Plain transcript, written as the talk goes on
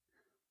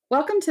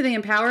Welcome to the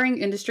Empowering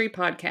Industry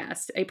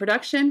Podcast, a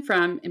production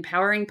from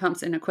Empowering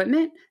Pumps and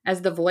Equipment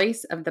as the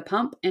voice of the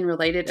pump and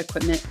related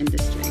equipment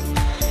industry.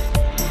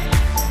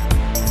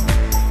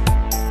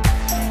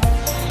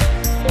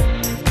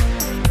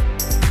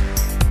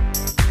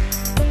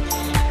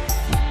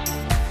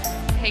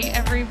 Hey,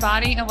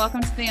 everybody, and welcome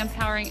to the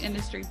Empowering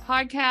Industry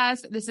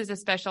Podcast. This is a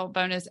special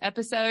bonus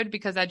episode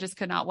because I just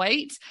could not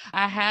wait.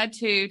 I had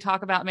to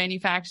talk about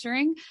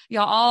manufacturing.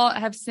 Y'all all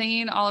have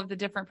seen all of the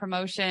different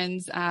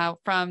promotions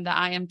from the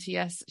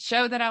IMTS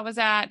show that I was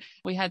at.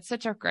 We had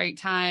such a great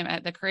time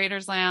at the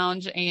Creators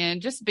Lounge and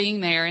just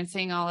being there and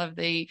seeing all of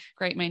the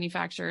great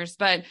manufacturers.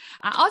 But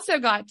I also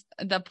got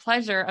the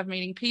pleasure of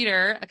meeting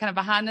Peter kind of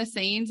behind the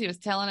scenes. He was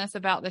telling us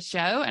about the show,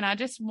 and I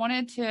just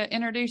wanted to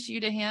introduce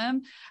you to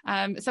him.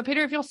 So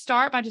Peter, if you'll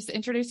start by just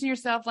introducing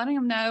yourself, letting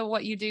them know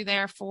what you do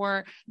there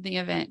for the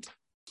event.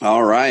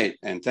 All right.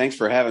 And thanks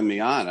for having me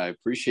on. I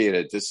appreciate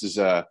it. This is,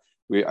 I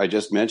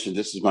just mentioned,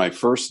 this is my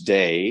first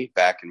day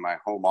back in my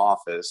home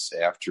office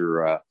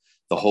after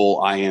the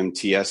whole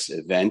IMTS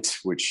event,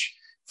 which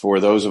for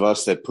those of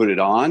us that put it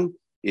on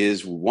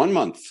is 1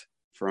 month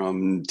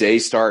from day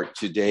start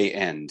to day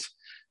end.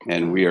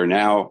 And we are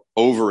now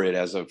over it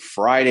as of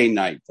Friday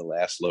night. The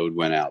last load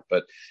went out.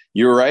 But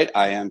you're right.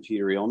 I am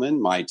Peter Eelman.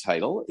 My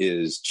title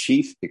is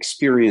Chief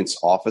Experience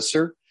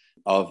Officer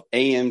of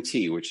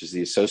AMT, which is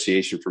the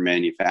Association for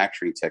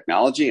Manufacturing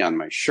Technology, on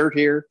my shirt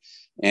here.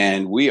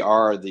 And we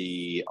are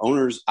the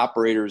owners,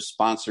 operators,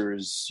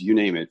 sponsors, you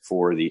name it,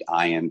 for the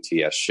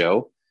IMTS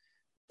show.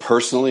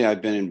 Personally,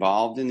 I've been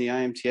involved in the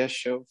IMTS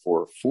show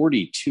for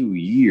 42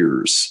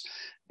 years.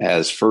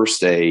 As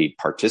first a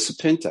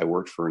participant, I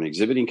worked for an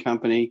exhibiting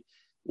company,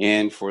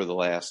 and for the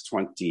last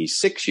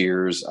 26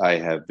 years, I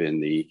have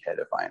been the head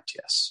of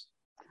IMTS.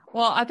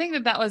 Well, I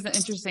think that was the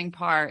interesting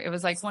part. It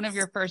was like one of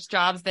your first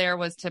jobs there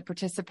was to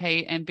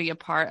participate and be a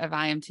part of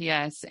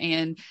IMTS.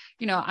 And,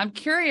 you know, I'm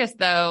curious,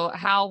 though,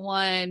 how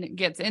one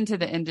gets into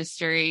the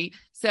industry.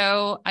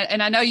 So,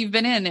 and I know you've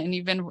been in and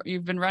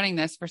you've been running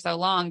this for so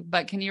long,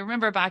 but can you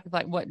remember back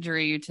like what drew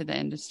you to the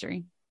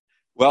industry?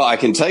 Well, I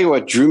can tell you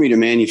what drew me to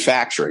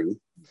manufacturing.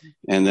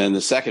 And then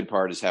the second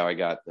part is how I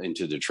got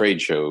into the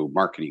trade show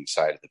marketing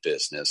side of the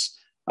business.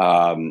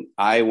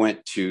 I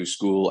went to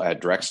school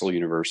at Drexel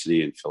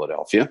University in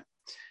Philadelphia.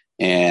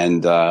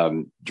 And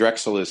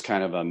Drexel is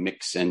kind of a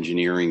mixed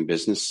engineering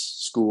business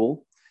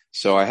school.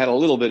 So I had a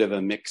little bit of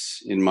a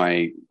mix in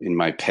my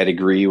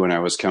pedigree when I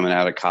was coming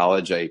out of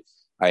college.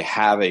 I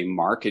have a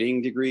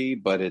marketing degree,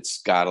 but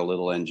it's got a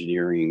little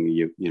engineering,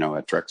 you know,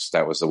 at Drexel.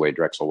 That was the way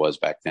Drexel was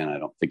back then. I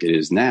don't think it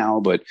is now,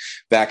 but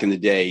back in the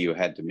day, you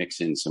had to mix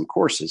in some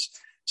courses.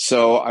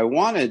 So I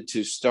wanted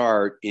to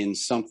start in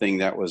something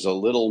that was a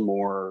little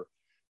more,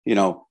 you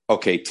know,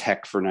 okay,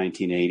 tech for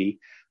 1980,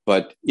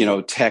 but, you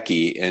know,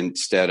 techie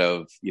instead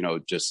of, you know,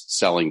 just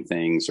selling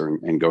things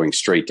and going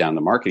straight down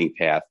the marketing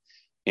path.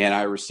 And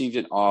I received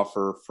an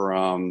offer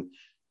from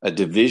a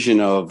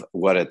division of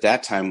what at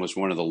that time was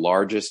one of the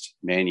largest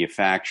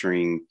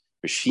manufacturing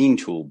machine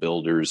tool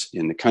builders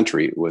in the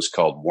country. It was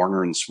called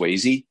Warner and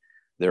Swasey.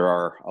 There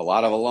are a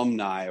lot of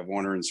alumni of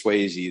Warner and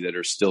Swasey that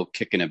are still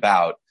kicking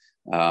about.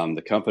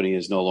 The company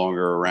is no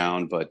longer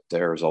around, but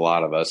there's a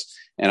lot of us.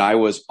 And I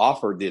was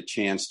offered the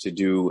chance to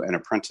do an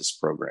apprentice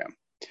program,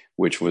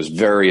 which was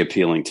very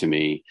appealing to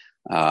me.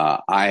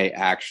 I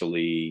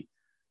actually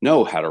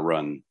know how to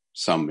run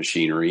some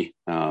machinery,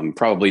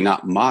 probably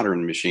not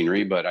modern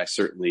machinery, but I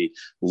certainly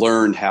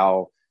learned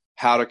how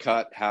to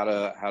cut, how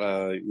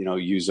to, you know,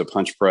 use a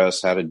punch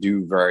press, how to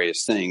do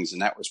various things.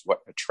 And that was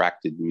what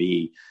attracted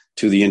me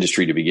to the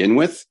industry to begin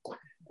with.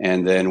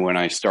 And then when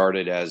I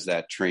started as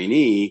that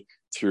trainee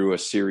through a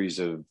series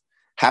of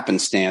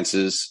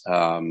happenstances,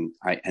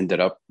 I ended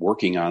up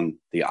working on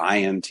the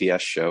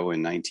IMTS show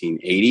in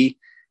 1980,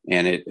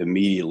 and it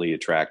immediately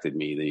attracted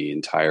me, the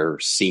entire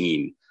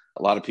scene.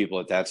 A lot of people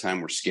at that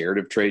time were scared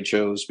of trade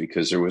shows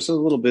because there was a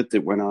little bit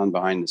that went on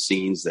behind the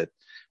scenes that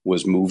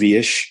was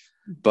movie-ish.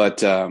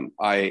 But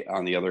I,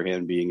 on the other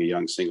hand, being a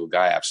young single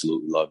guy,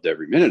 absolutely loved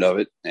every minute of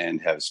it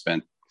and have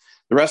spent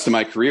the rest of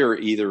my career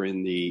either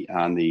on the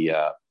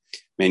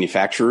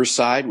manufacturer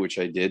side, which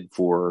I did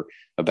for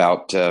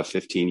about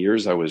 15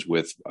 years. I was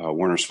with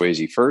Warner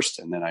Swasey first,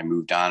 and then I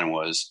moved on and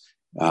was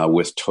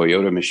with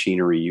Toyota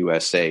Machinery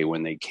USA.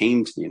 When they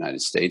came to the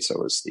United States, I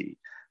was the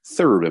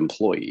third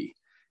employee.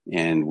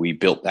 And we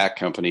built that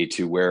company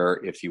to where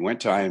if you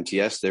went to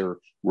IMTS, they're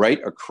right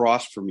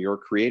across from your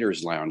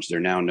Creators Lounge. They're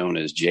now known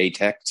as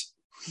JTECT.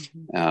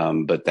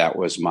 Mm-hmm. But that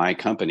was my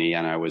company.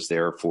 And I was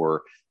there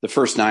for the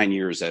first 9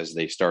 years as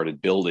they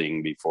started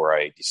building before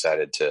I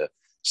decided to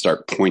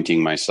start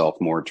pointing myself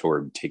more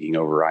toward taking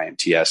over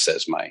IMTS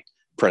as my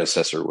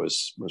predecessor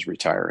was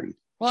retiring.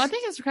 Well, I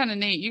think it's kind of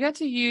neat. You got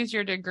to use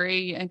your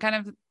degree and kind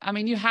of, I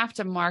mean, you have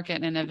to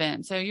market an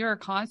event. So you're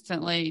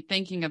constantly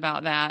thinking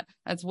about that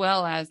as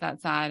well as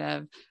that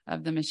side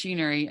of the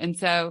machinery. And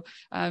so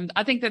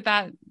I think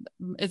that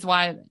is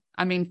why,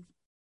 I mean,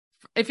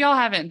 if y'all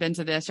haven't been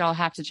to this, y'all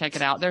have to check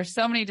it out. There's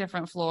so many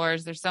different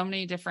floors. There's so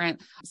many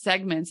different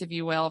segments, if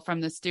you will,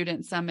 from the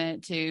Student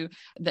Summit to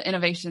the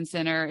Innovation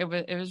Center.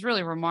 It was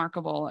really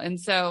remarkable. And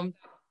so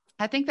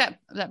I think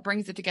that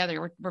brings it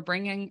together. We're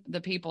bringing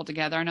the people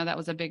together. I know that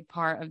was a big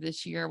part of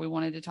this year. We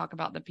wanted to talk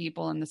about the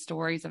people and the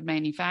stories of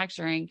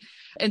manufacturing.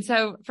 And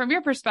so from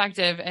your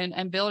perspective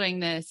and building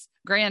this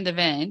grand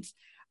event,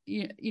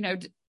 you know,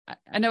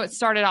 I know it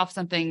started off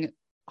something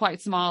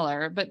quite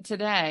smaller, but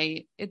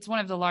today it's one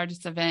of the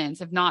largest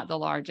events, if not the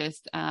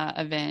largest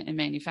event in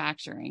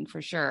manufacturing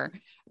for sure.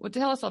 Well,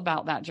 tell us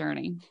about that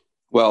journey.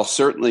 Well,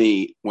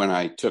 certainly when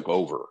I took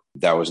over,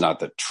 that was not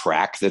the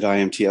track that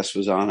IMTS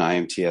was on.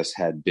 IMTS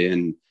had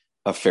been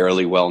a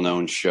fairly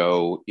well-known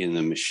show in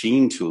the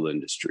machine tool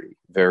industry.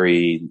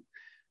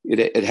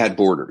 It had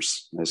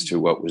borders as to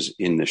what was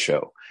in the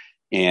show.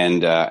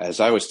 And as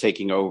I was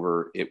taking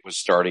over, it was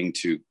starting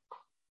to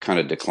kind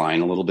of decline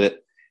a little bit.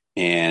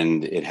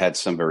 And it had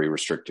some very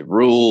restrictive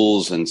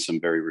rules and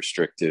some very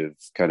restrictive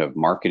kind of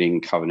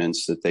marketing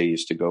covenants that they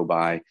used to go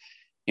by.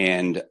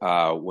 And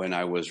when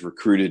I was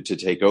recruited to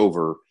take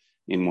over,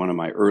 in one of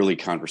my early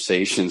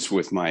conversations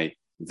with my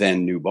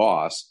then new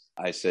boss,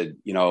 I said,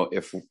 you know,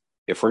 if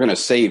we're going to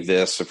save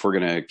this, if we're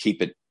going to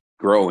keep it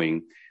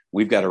growing,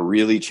 we've got to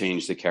really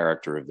change the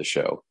character of the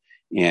show.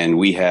 And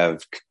we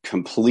have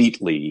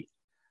completely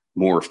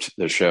morphed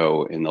the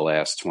show in the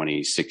last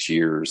 26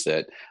 years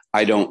that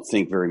I don't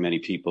think very many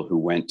people who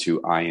went to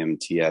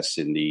IMTS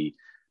in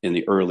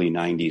the early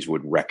 90s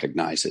would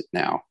recognize it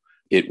now.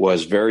 It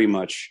was very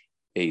much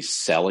a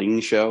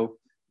selling show.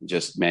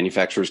 Just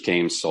manufacturers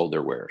came, sold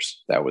their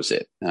wares. That was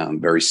it.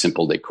 Very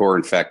simple decor.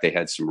 In fact, they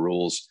had some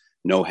rules: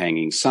 no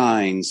hanging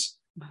signs,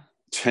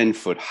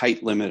 10-foot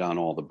height limit on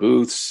all the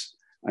booths.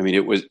 I mean,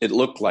 it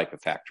looked like a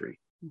factory.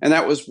 And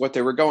that was what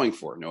they were going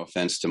for. No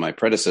offense to my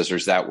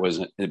predecessors. That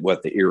wasn't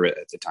what the era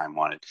at the time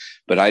wanted.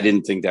 But I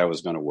didn't think that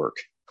was going to work.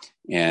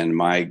 And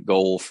my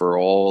goal for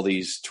all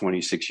these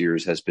 26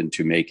 years has been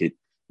to make it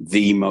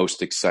the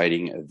most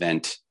exciting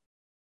event,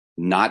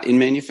 not in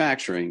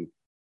manufacturing,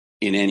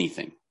 in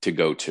anything to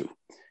go to.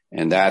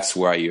 And that's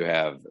why you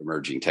have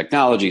Emerging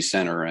Technology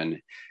Center and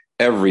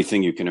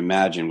everything you can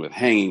imagine with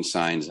hanging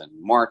signs and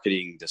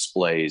marketing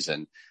displays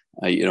and,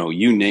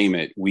 you name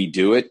it, we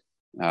do it.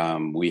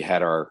 We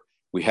had our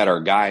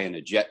guy in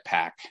a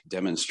jetpack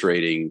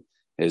demonstrating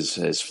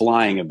his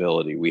flying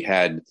ability. We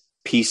had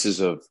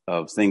pieces of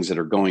things that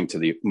are going to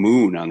the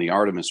moon on the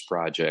Artemis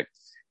project.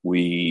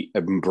 We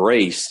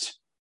embraced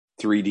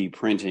 3D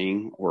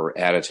printing or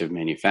additive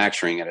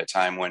manufacturing at a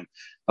time when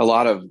a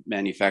lot of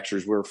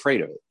manufacturers were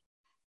afraid of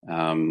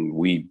it.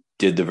 We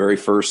did the very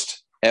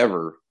first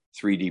ever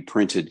 3D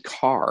printed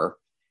car,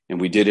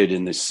 and we did it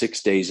in the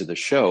 6 days of the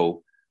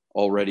show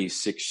already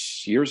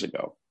 6 years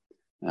ago.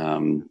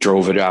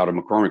 Drove it out of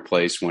McCormick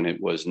Place when it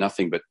was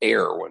nothing but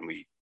air when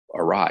we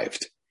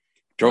arrived.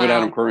 Drove it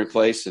out of McCormick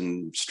Place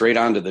and straight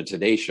on to the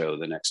Today Show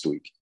the next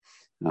week.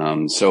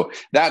 So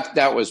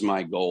that was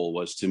my goal,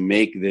 was to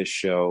make this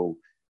show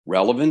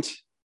relevant,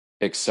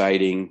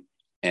 exciting,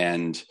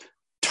 and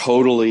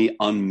totally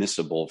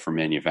unmissable for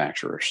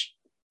manufacturers.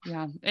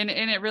 Yeah. And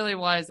it really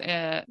was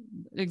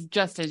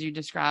just as you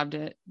described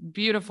it,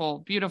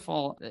 beautiful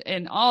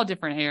in all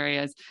different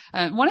areas.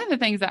 One of the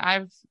things that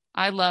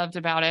I loved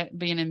about it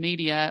being in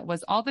media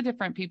was all the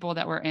different people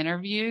that were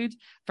interviewed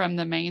from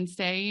the main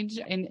stage.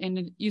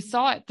 And you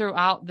saw it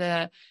throughout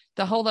the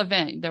whole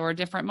event. There were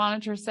different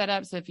monitors set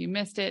up. So if you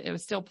missed it, it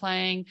was still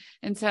playing.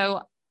 And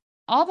so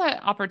all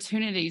the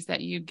opportunities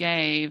that you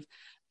gave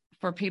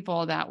for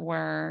people that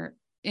were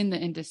in the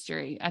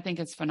industry, I think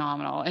it's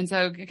phenomenal. And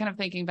so kind of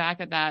thinking back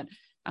at that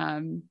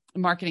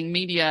marketing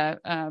media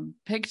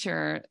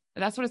picture,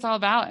 that's what it's all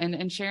about,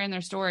 and sharing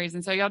their stories.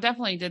 And so y'all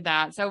definitely did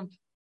that. So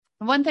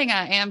one thing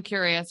I am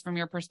curious from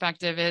your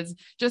perspective is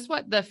just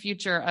what the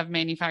future of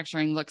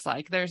manufacturing looks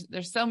like.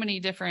 There's so many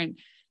different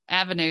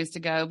avenues to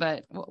go,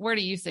 but where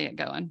do you see it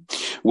going?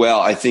 Well,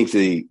 I think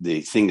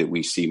the thing that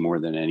we see more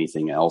than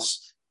anything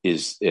else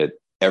is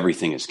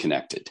everything is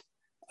connected.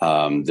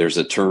 There's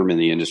a term in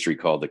the industry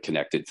called the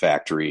connected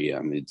factory.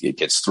 It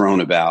gets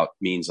thrown about,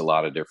 means a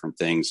lot of different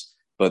things,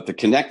 but the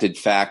connected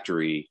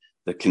factory,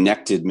 the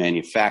connected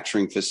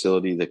manufacturing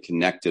facility, the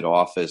connected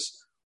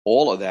office,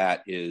 all of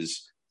that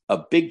is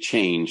a big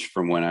change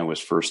from when I was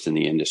first in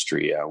the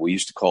industry. We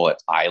used to call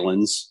it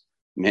islands.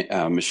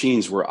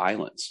 Machines were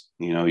islands.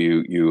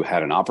 You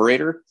had an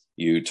operator,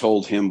 you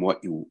told him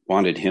what you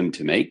wanted him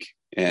to make,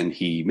 and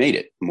he made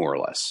it, more or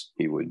less.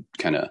 He would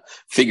kind of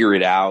figure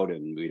it out,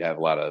 and we'd have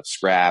a lot of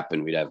scrap,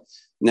 and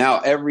now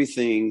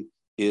everything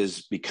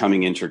is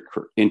becoming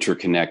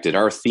interconnected.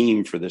 Our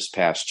theme for this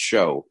past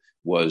show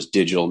was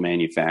digital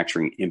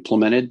manufacturing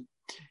implemented.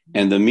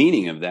 And the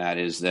meaning of that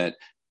is that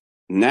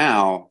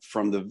now,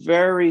 from the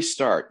very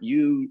start,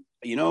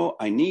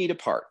 I need a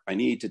part. I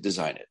need to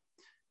design it.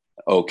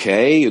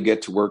 Okay, you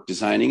get to work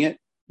designing it.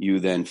 You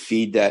then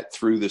feed that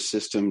through the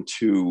system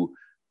to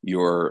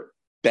your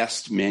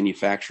best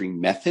manufacturing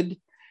method,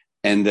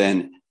 and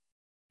then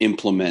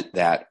implement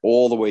that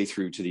all the way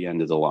through to the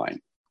end of the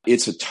line.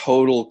 It's a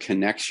total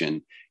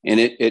connection.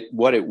 And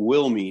what it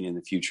will mean in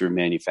the future of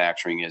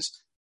manufacturing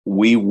is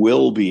we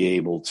will be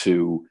able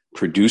to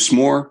produce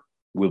more,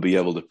 we'll be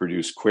able to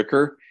produce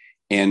quicker,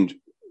 and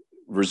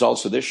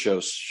results of this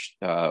show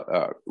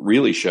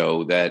really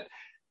show that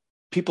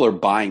people are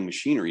buying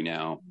machinery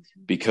now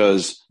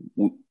because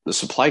the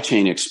supply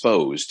chain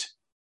exposed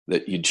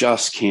that you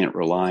just can't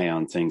rely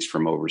on things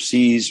from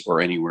overseas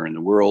or anywhere in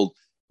the world.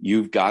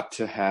 You've got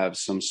to have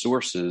some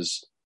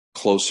sources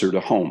closer to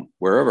home,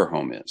 wherever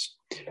home is.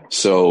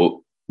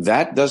 So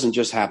that doesn't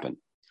just happen.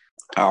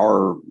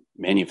 Our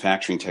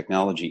manufacturing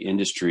technology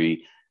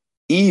industry,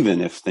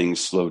 even if things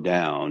slow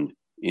down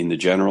in the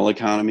general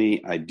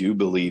economy, I do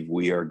believe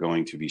we are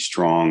going to be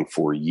strong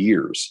for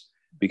years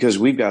because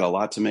we've got a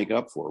lot to make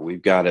up for.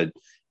 We've got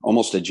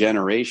almost a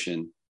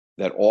generation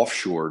that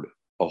offshored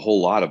a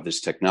whole lot of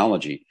this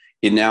technology.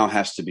 It now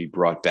has to be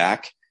brought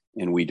back,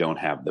 and we don't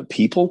have the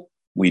people.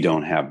 We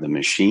don't have the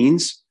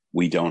machines.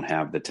 We don't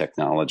have the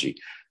technology.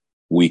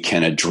 We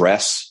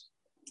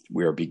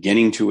are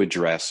beginning to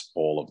address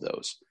all of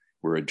those.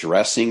 We're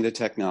addressing the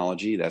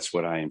technology. That's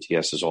what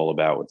IMTS is all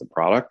about with the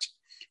product.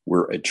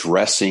 We're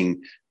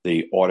addressing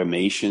the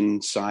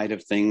automation side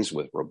of things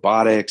with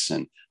robotics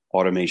and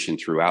automation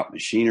throughout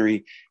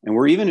machinery. And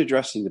we're even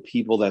addressing the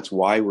people. That's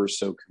why we're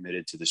so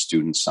committed to the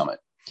Student Summit.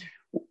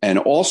 And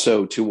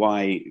also to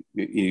why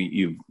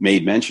you've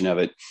made mention of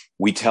it,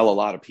 we tell a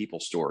lot of people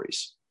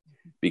stories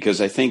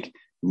because I think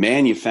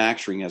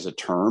manufacturing as a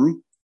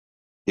term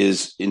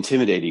is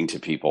intimidating to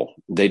people.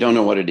 They don't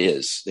know what it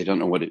is. They don't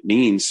know what it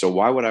means. So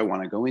why would I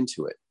want to go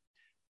into it?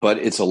 But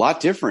it's a lot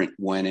different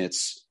when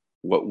it's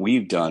what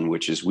we've done,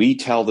 which is we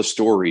tell the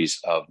stories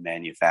of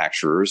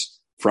manufacturers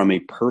from a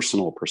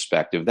personal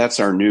perspective. That's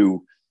our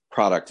new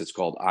product. It's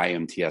called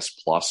IMTS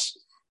Plus.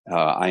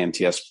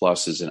 IMTS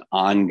Plus is an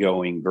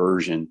ongoing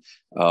version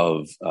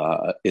of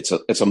it's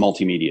a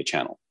multimedia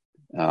channel.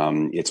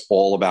 It's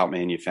all about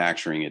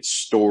manufacturing. It's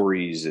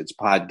stories, it's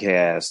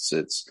podcasts,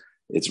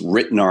 it's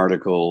written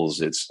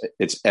articles,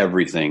 it's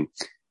everything.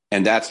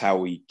 And that's how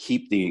we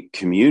keep the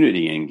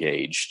community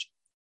engaged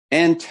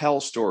and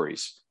tell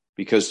stories.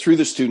 Because through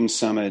the Student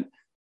Summit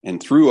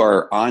and through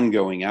our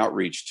ongoing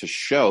outreach to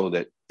show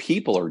that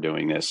people are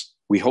doing this,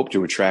 we hope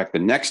to attract the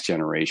next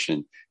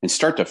generation and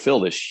start to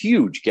fill this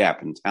huge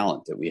gap in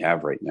talent that we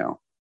have right now.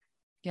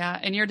 Yeah.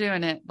 And you're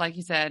doing it. Like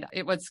you said,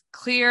 it was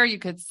clear. You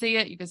could see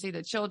it. You could see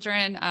the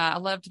children. I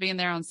loved being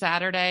there on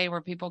Saturday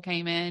where people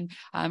came in.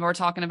 We're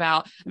talking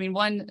about,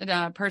 one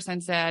person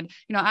said,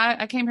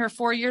 I came here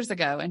 4 years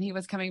ago and he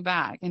was coming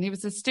back and he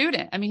was a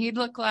student. He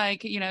looked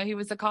like, he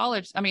was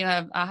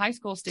a high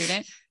school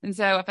student. And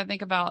so if I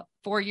think about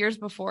 4 years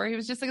before, he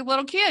was just like a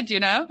little kid,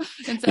 and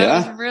so it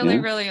was really,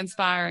 really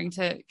inspiring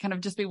to kind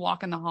of just be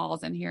walking the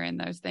halls and hearing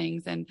those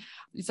things. And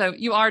so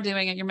you are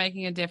doing it, you're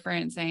making a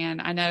difference.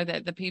 And I know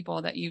that the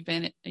people that you've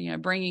been,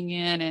 bringing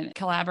in and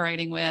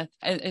collaborating with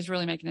is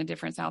really making a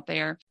difference out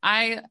there.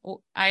 I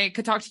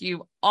could talk to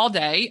you all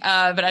day,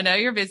 but I know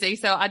you're busy.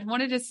 So I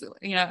want to just,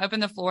 open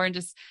the floor and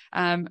just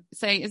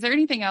say, is there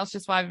anything else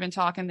just while we've been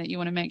talking that you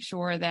want to make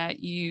sure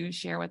that you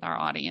share with our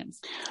audience?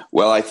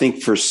 Well, I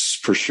think for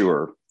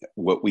sure,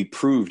 what we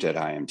proved at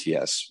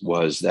IMTS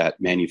was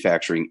that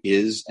manufacturing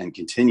is and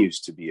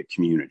continues to be a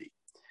community,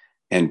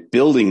 and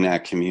building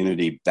that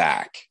community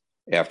back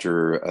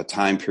after a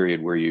time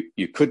period where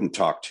you couldn't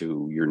talk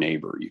to your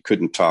neighbor, you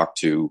couldn't talk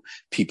to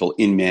people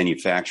in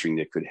manufacturing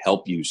that could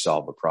help you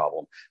solve a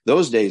problem.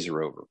 Those days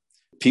are over.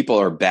 People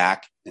are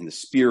back, and the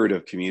spirit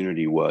of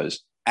community was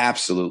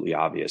absolutely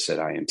obvious at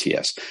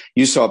IMTS.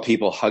 You saw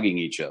people hugging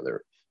each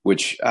other,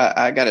 which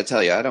I got to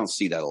tell you, I don't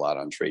see that a lot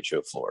on trade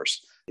show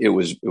floors. It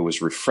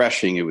was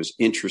refreshing. It was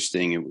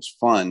interesting. It was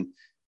fun.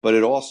 But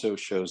it also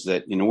shows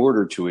that in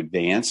order to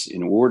advance,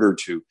 in order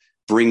to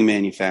bring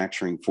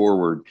manufacturing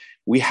forward,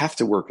 we have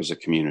to work as a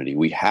community.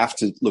 We have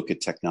to look at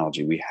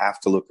technology. We have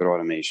to look at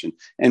automation,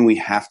 and we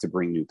have to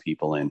bring new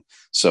people in.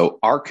 So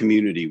our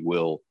community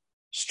will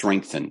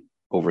strengthen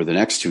over the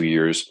next 2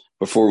 years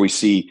before we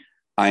see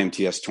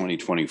IMTS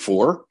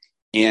 2024.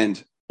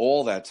 And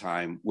all that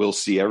time, we'll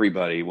see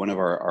everybody. One of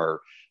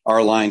our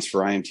lines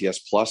for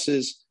IMTS Plus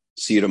is,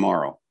 see you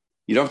tomorrow.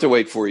 You don't have to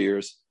wait 4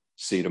 years.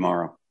 See you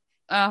tomorrow.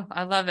 Oh,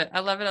 I love it. I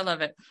love it. I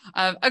love it.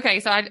 Okay.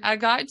 So I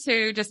got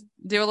to just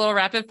do a little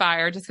rapid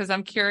fire just because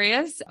I'm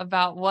curious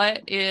about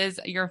what is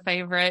your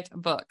favorite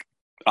book?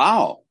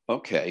 Oh,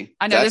 okay.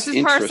 I know this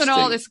is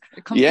personal. This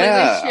completely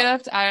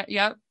shift. I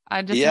just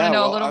want to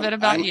know a little bit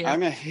about you.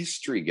 I'm a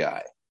history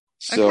guy.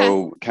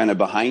 So kind of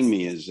behind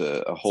me is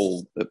a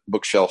whole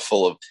bookshelf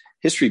full of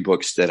history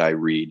books that I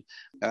read.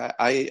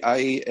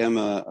 I am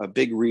a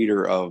big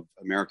reader of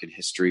American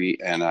history,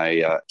 and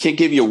I can't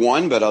give you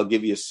one, but I'll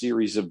give you a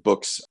series of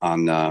books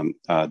on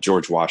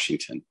George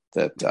Washington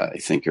that I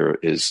think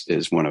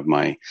is one of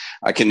my.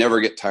 I can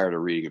never get tired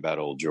of reading about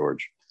old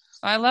George.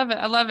 I love it.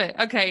 I love it.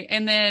 Okay,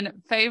 and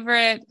then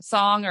favorite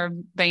song or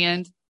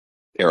band?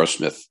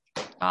 Aerosmith.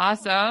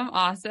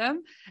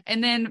 Awesome.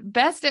 And then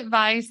best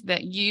advice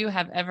that you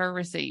have ever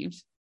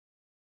received?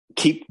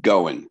 Keep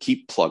going.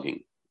 Keep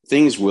plugging.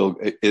 things will,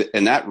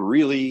 and that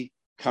really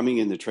coming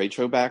in the trade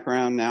show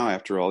background now,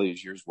 after all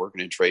these years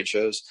working in trade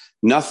shows,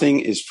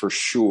 nothing is for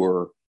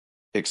sure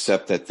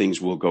except that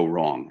things will go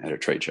wrong at a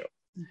trade show.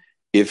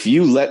 If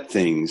you let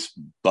things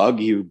bug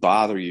you,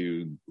 bother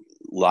you,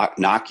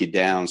 knock you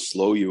down,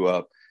 slow you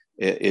up,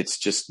 it's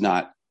just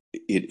not,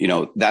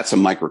 that's a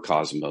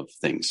microcosm of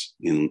things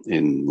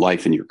in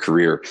life and your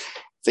career.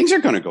 Things are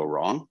going to go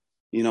wrong.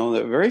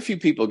 Very few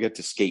people get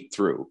to skate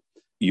through.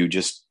 You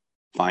just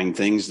find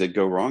things that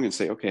go wrong and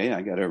say, okay,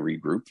 I got to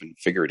regroup and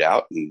figure it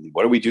out. And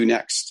what do we do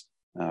next?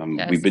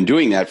 Yes. We've been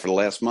doing that for the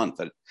last month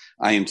at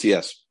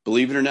IMTS.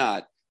 Believe it or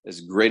not,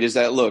 as great as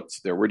that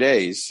looked, there were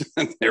days,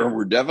 there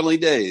were definitely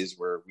days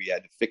where we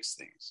had to fix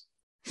things.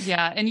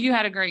 Yeah. And you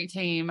had a great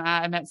team.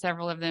 I met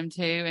several of them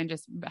too, and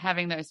just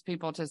having those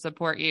people to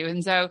support you.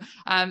 And so,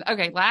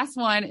 okay, last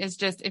one is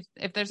just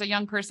if there's a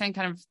young person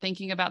kind of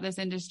thinking about this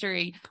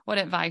industry, what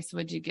advice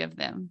would you give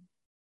them?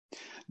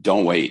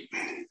 Don't wait.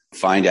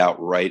 Find out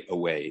right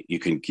away. You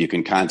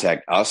can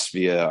contact us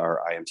via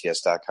our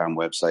imts.com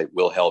website.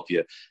 We'll help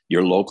you.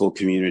 Your local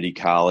community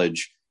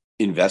college,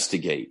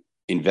 investigate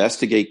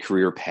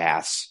career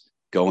paths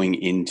going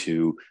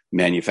into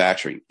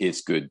manufacturing.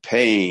 It's good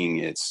paying.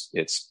 It's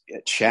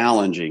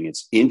challenging.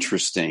 It's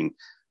interesting.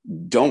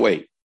 Don't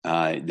wait.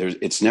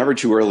 It's never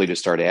too early to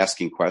start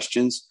asking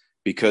questions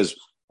because,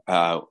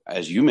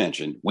 as you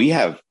mentioned, we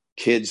have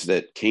kids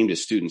that came to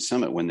Student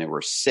Summit when they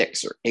were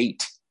 6 or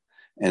 8,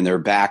 and they're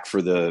back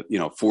for the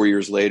 4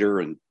 years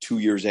later, and 2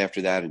 years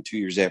after that, and 2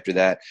 years after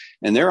that,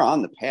 and they're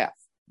on the path.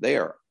 They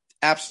are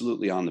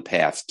absolutely on the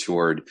path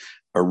toward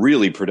a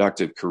really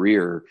productive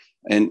career.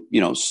 And,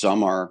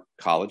 some are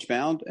college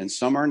bound and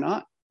some are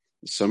not.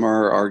 Some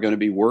are going to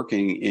be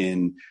working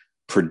in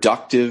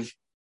productive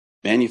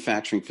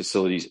manufacturing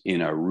facilities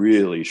in a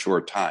really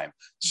short time.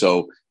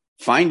 So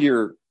find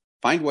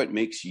what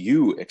makes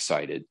you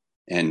excited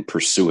and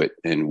pursue it.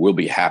 And we'll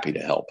be happy to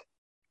help.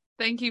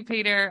 Thank you,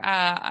 Peter.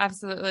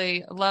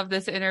 Absolutely love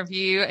this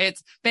interview.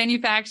 It's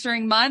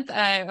Manufacturing Month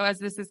as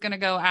this is going to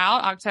go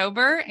out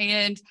October.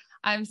 And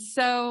I'm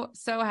so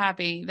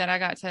happy that I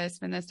got to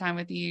spend this time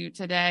with you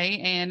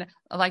today. And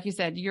like you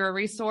said, you're a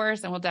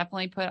resource, and we'll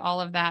definitely put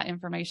all of that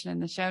information in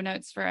the show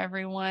notes for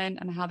everyone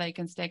and how they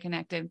can stay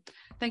connected.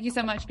 Thank you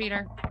so much,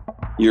 Peter.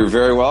 You're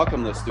very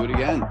welcome. Let's do it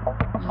again.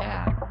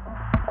 Yeah.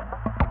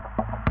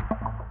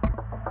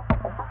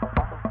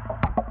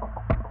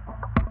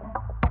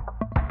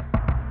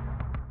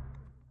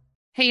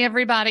 Hey,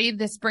 everybody.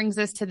 This brings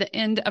us to the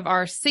end of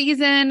our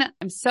season.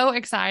 I'm so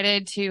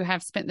excited to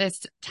have spent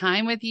this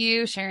time with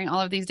you, sharing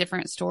all of these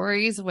different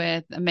stories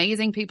with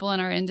amazing people in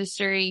our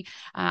industry.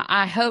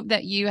 I hope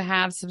that you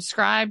have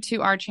subscribed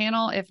to our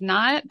channel. If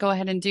not, go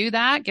ahead and do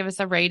that. Give us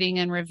a rating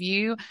and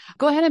review.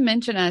 Go ahead and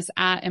mention us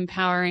at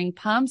Empowering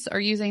Pumps or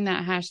using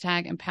that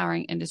hashtag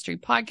Empowering Industry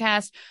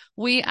Podcast.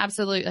 We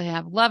absolutely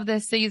have loved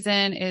this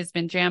season. It has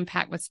been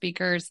jam-packed with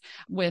speakers,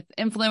 with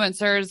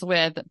influencers,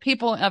 with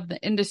people of the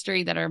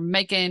industry that are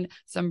making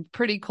some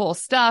pretty cool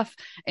stuff.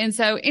 And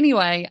so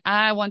anyway,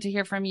 I want to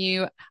hear from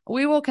you.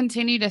 We will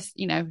continue to,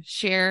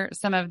 share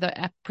some of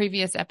the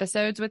previous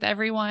episodes with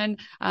everyone.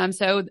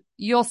 So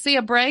you'll see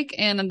a break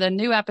in the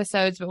new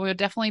episodes, but we'll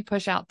definitely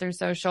push out through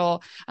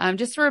social.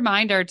 Just a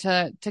reminder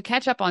to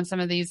catch up on some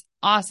of these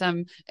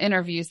awesome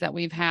interviews that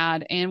we've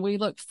had. And we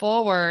look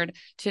forward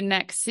to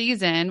next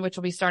season, which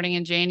will be starting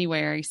in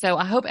January. So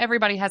I hope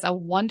everybody has a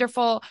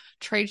wonderful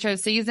trade show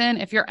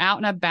season. If you're out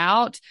and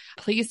about,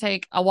 please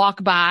take a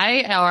walk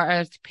by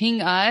or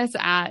ping us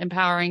at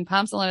Empowering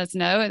Pumps and let us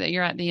know that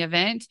you're at the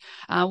event.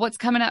 What's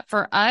coming up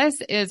for us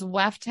is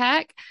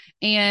WEFTEC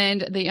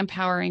and the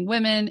Empowering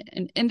Women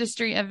in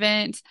Industry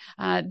event.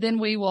 Then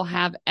we will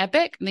have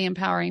EPIC, the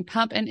Empowering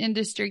Pump and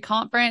Industry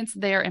Conference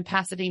there in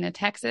Pasadena,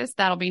 Texas.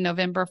 That'll be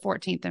November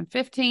 14th and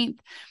 15th.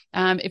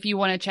 If you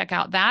want to check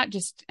out that,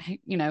 just,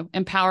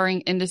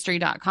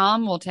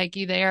 empoweringindustry.com will take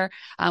you there.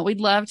 We'd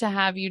love to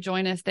have you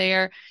join us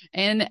there.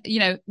 And,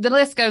 the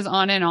list goes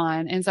on.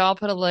 And so I'll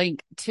put a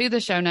link to the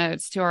show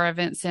notes to our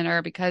event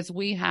center because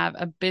we have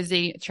a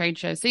busy trade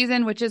show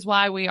season, which is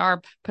why we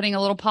are putting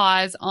a little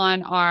pause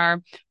on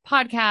our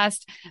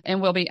podcast,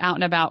 and we'll be out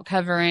and about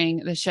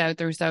covering the show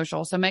through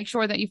social. So make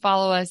sure that you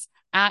follow us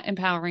at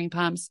Empowering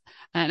Pumps.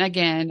 And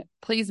again,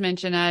 please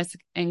mention us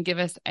and give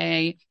us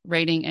a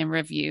rating and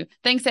review.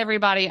 Thanks,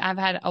 everybody. I've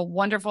had a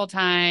wonderful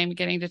time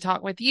getting to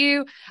talk with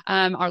you,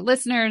 our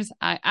listeners.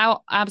 I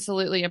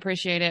absolutely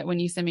appreciate it when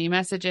you send me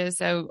messages.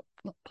 So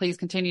please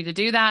continue to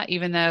do that,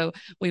 even though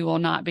we will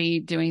not be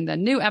doing the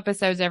new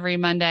episodes every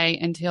Monday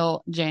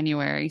until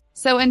January.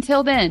 So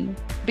until then,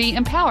 be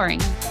empowering.